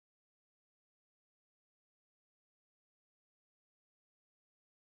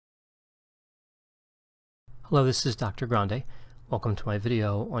Hello, this is Dr. Grande. Welcome to my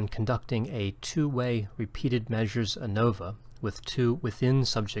video on conducting a two-way repeated measures ANOVA with two within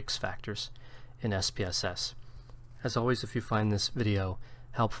subjects factors in SPSS. As always, if you find this video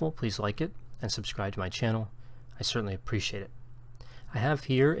helpful, please like it and subscribe to my channel. I certainly appreciate it. I have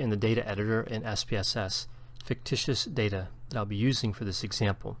here in the data editor in SPSS fictitious data that I'll be using for this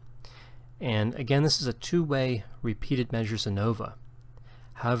example. And again, this is a two-way repeated measures ANOVA.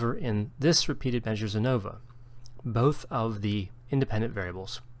 However, in this repeated measures ANOVA, both of the independent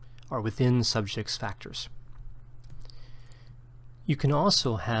variables are within subjects factors. You can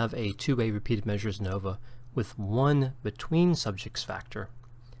also have a two-way repeated measures ANOVA with one between subjects factor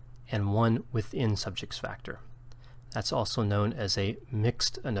and one within subjects factor. That's also known as a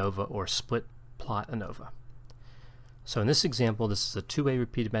mixed ANOVA or split plot ANOVA. So in this example, this is a two-way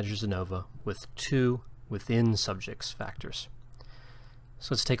repeated measures ANOVA with two within subjects factors.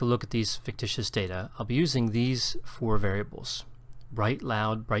 So let's take a look at these fictitious data. I'll be using these four variables: bright,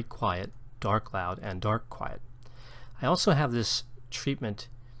 loud, bright, quiet, dark, loud, and dark, quiet. I also have this treatment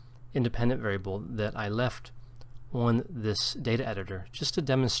independent variable that I left on this data editor just to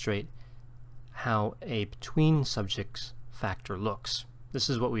demonstrate how a between subjects factor looks. This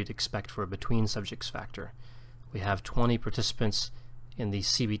is what we'd expect for a between subjects factor. We have 20 participants in the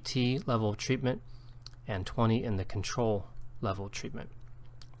CBT level of treatment and 20 in the control level of treatment.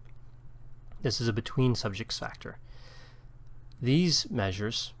 This is a between subjects factor. These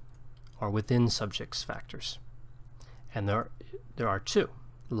measures are within subjects factors, and there are two: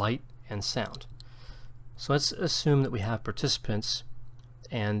 light and sound. So let's assume that we have participants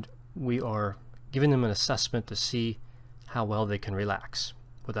and we are giving them an assessment to see how well they can relax,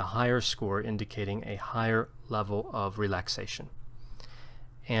 with a higher score indicating a higher level of relaxation.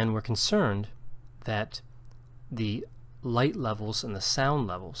 And we're concerned that the light levels and the sound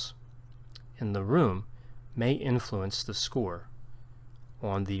levels in the room may influence the score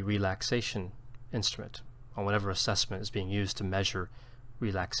on the relaxation instrument, on whatever assessment is being used to measure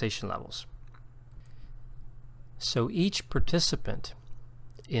relaxation levels. So each participant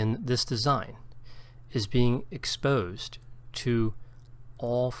in this design is being exposed to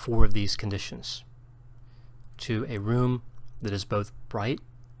all four of these conditions: to a room that is both bright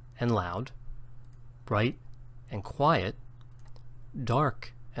and loud, bright and quiet,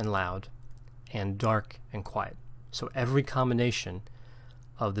 dark and loud, and dark and quiet. So every combination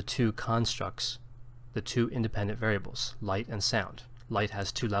of the two constructs, the two independent variables, light and sound. Light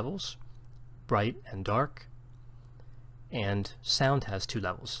has two levels, bright and dark, and sound has two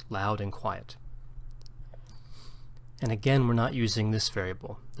levels, loud and quiet. And again, we're not using this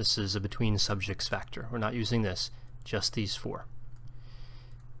variable. This is a between subjects factor. We're not using this, just these four.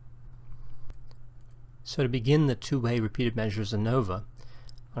 So to begin the two-way repeated measures ANOVA,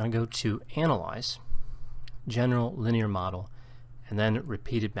 I'm going to go to Analyze, General Linear Model, and then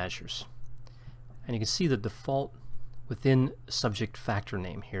Repeated Measures. And you can see the default within subject factor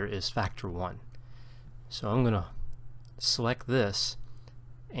name here is factor 1. So I'm going to select this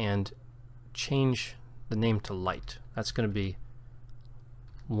and change the name to light. That's going to be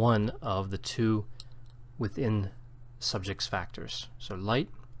one of the two within subjects factors. So light,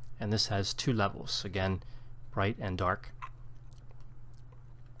 and this has two levels, again, bright and dark.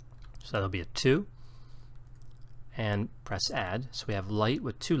 So that'll be a 2, and press add. So we have light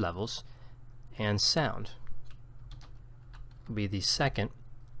with two levels, and sound will be the second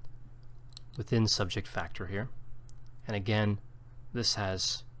within subject factor here. And again, this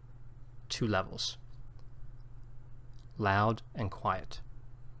has two levels, loud and quiet.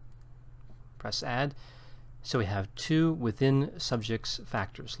 Press add. So we have two within subjects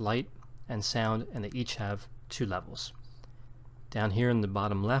factors, light and sound, and they each have two levels. Down here in the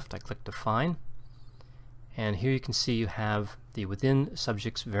bottom left, I click Define, and here you can see you have the within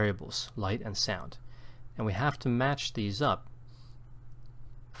subjects variables, light and sound. And we have to match these up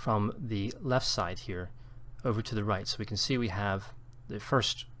from the left side here over to the right. So we can see we have the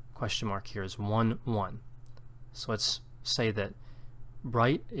first question mark here is 1, 1. So let's say that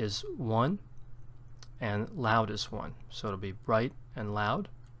bright is 1 and loud is 1. So it'll be bright and loud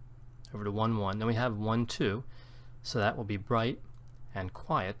over to 1, 1. Then we have 1, 2. So that will be bright and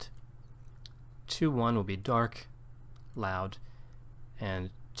quiet. 2, 1 will be dark, loud, and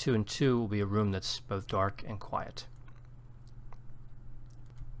 2 and 2 will be a room that's both dark and quiet.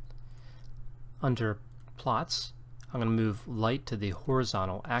 Under plots, I'm going to move light to the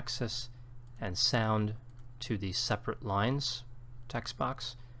horizontal axis and sound to the separate lines text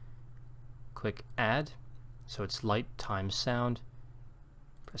box. Click Add, so it's light times sound.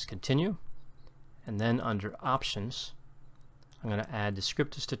 Press Continue. And then under Options, I'm going to add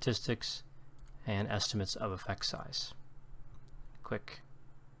descriptive statistics and estimates of effect size. Click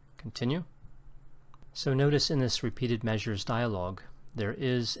Continue. So notice in this repeated measures dialog there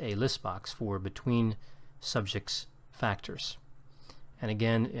is a list box for between subjects factors. And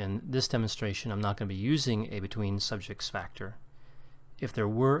again, in this demonstration I'm not going to be using a between subjects factor. If there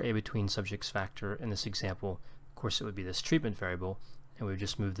were a between subjects factor in this example, of course it would be this treatment variable, and we would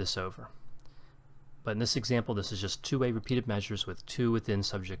just move this over. But in this example, this is just two-way repeated measures with two within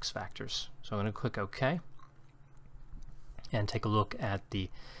subjects factors. So I'm going to click OK and take a look at the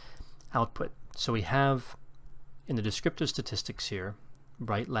output. So we have in the descriptive statistics here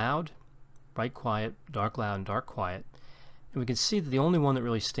bright loud, bright quiet, dark loud, and dark quiet. And we can see that the only one that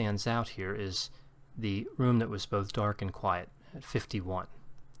really stands out here is the room that was both dark and quiet at 51.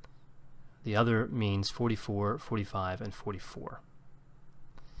 The other means 44, 45, and 44.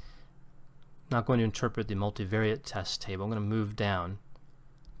 Not going to interpret the multivariate test table. I'm going to move down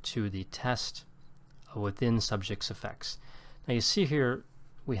to the test within subjects effects. Now you see here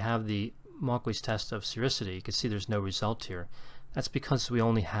we have the Mauchly's test of sphericity. You can see there's no result here. That's because we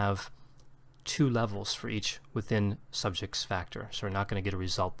only have two levels for each within subjects factor, so we're not going to get a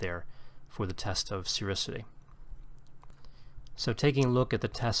result there for the test of sphericity. So taking a look at the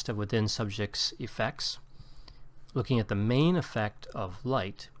test of within subjects effects, looking at the main effect of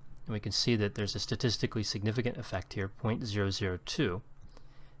light, and we can see that there's a statistically significant effect here, 0.002,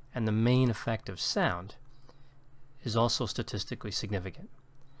 and the main effect of sound is also statistically significant.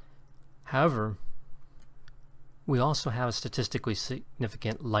 However, we also have a statistically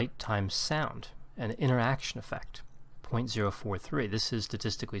significant light times sound, an interaction effect, 0.043. This is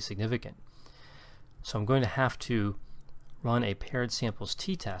statistically significant. So I'm going to have to run a paired samples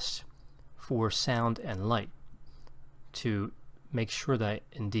t-test for sound and light to make sure that I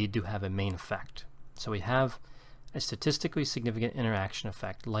indeed do have a main effect. So we have a statistically significant interaction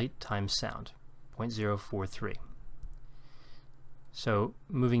effect, light times sound, 0.043. So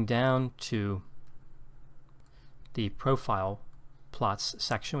moving down to the profile plots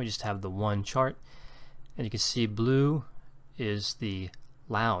section, we just have the one chart, and you can see blue is the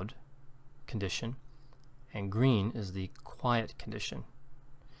loud condition and green is the quiet condition.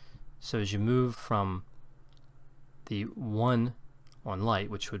 So as you move from the 1 on light,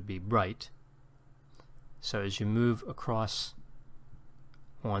 which would be bright, so as you move across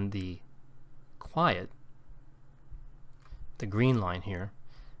on the quiet, the green line here,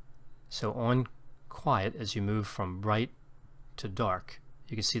 so on quiet, as you move from bright to dark,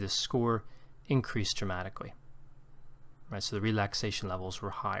 you can see the score increased dramatically. Right, so the relaxation levels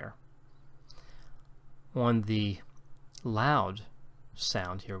were higher. On the loud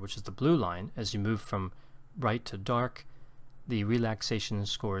sound here, which is the blue line, as you move from bright to dark, the relaxation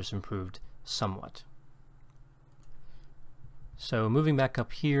scores improved somewhat. So moving back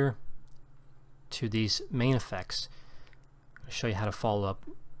up here to these main effects, I'll show you how to follow up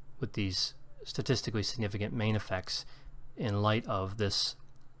with these statistically significant main effects in light of this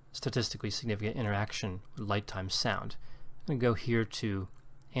statistically significant interaction with light times sound. I'm going to go here to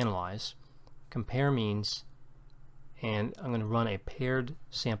Analyze, Compare Means, and I'm going to run a paired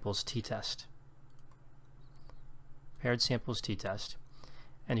samples t-test. Paired samples t-test.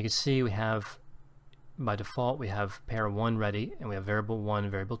 And you can see we have, by default, we have pair 1 ready, and we have variable 1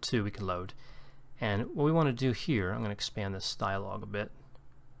 and variable 2 we can load. And what we want to do here, I'm going to expand this dialog a bit.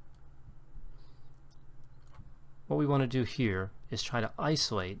 What we want to do here is try to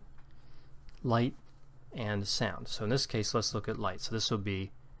isolate light and sound. So in this case, let's look at light. So this will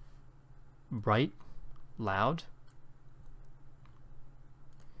be bright, loud,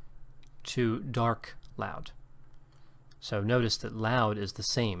 to dark, loud. So notice that loud is the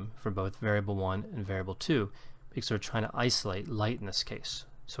same for both variable 1 and variable 2 because we're trying to isolate light in this case.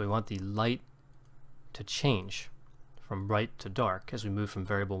 So we want the light to change from bright to dark as we move from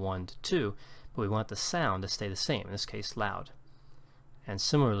variable 1 to 2, but we want the sound to stay the same, in this case loud. And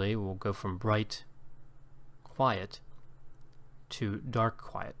similarly, we'll go from bright, quiet to dark,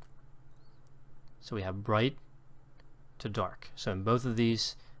 quiet. So we have bright to dark. So in both of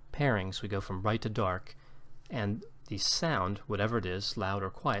these pairings, we go from bright to dark, and the sound, whatever it is, loud or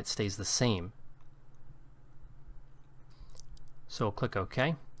quiet, stays the same. So we'll click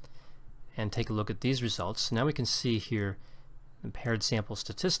OK and take a look at these results. Now we can see here in paired sample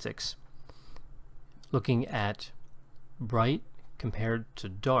statistics, looking at bright compared to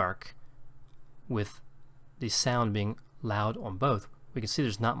dark with the sound being loud on both, we can see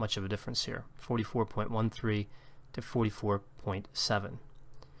there's not much of a difference here, 44.13 to 44.7.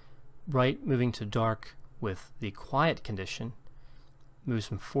 Bright moving to dark with the quiet condition moves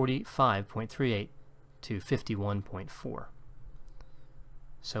from 45.38 to 51.4.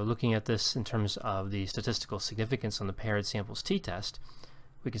 So looking at this in terms of the statistical significance on the paired samples t-test,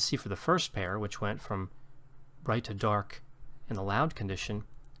 we can see for the first pair, which went from bright to dark in the loud condition,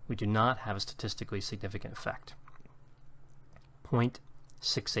 we do not have a statistically significant effect.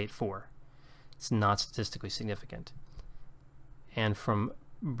 0.684. It's not statistically significant. And from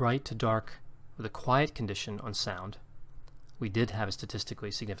bright to dark with a quiet condition on sound, we did have a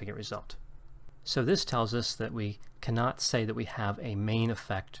statistically significant result. So this tells us that we cannot say that we have a main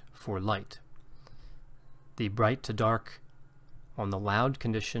effect for light. The bright to dark on the loud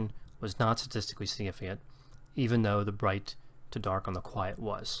condition was not statistically significant, even though the bright to dark on the quiet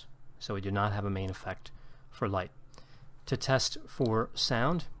was. So we do not have a main effect for light. To test for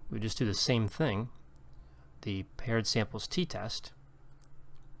sound, we just do the same thing, the paired samples t-test,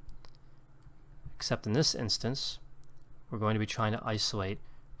 except in this instance we're going to be trying to isolate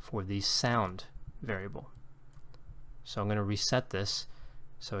for the sound variable. So I'm going to reset this.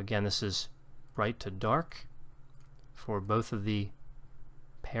 So again, this is bright to dark for both of the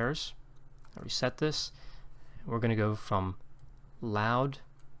pairs. I'll reset this. We're going to go from loud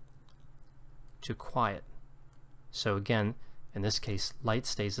to quiet. So again, in this case, light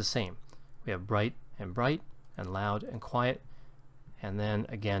stays the same. We have bright and loud and quiet, and then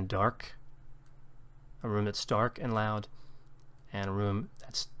again dark, a room that's dark and loud, and a room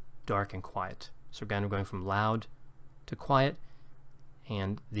that's dark and quiet. So again, we're going from loud to quiet,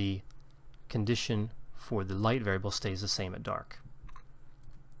 and the condition for the light variable stays the same at dark.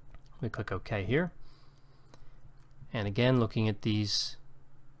 We click OK here, and again, looking at these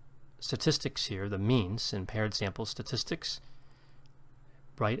statistics here, the means in paired sample statistics,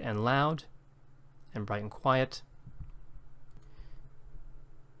 bright and loud and bright and quiet,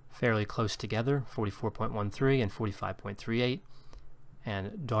 fairly close together, 44.13 and 45.38,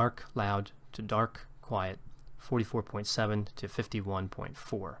 and dark, loud to dark, quiet, 44.7 to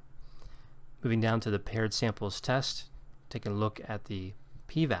 51.4. Moving down to the paired samples test, taking a look at the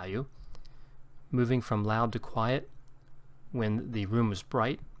p-value, moving from loud to quiet when the room was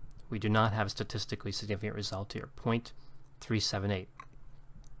bright, we do not have a statistically significant result here, 0.378.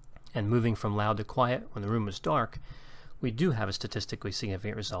 And moving from loud to quiet when the room was dark, we do have a statistically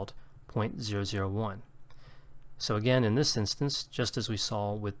significant result, 0.001. So again, in this instance, just as we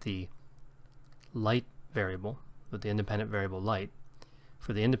saw with the light variable, with the independent variable light,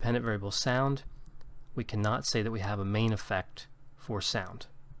 for the independent variable sound, we cannot say that we have a main effect for sound,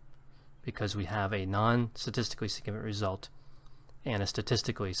 because we have a non-statistically significant result and a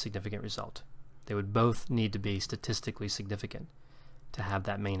statistically significant result. They would both need to be statistically significant to have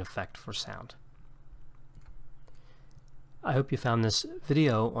that main effect for sound. I hope you found this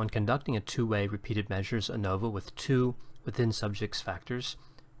video on conducting a two-way repeated measures ANOVA with two within subjects factors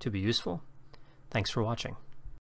to be useful. Thanks for watching.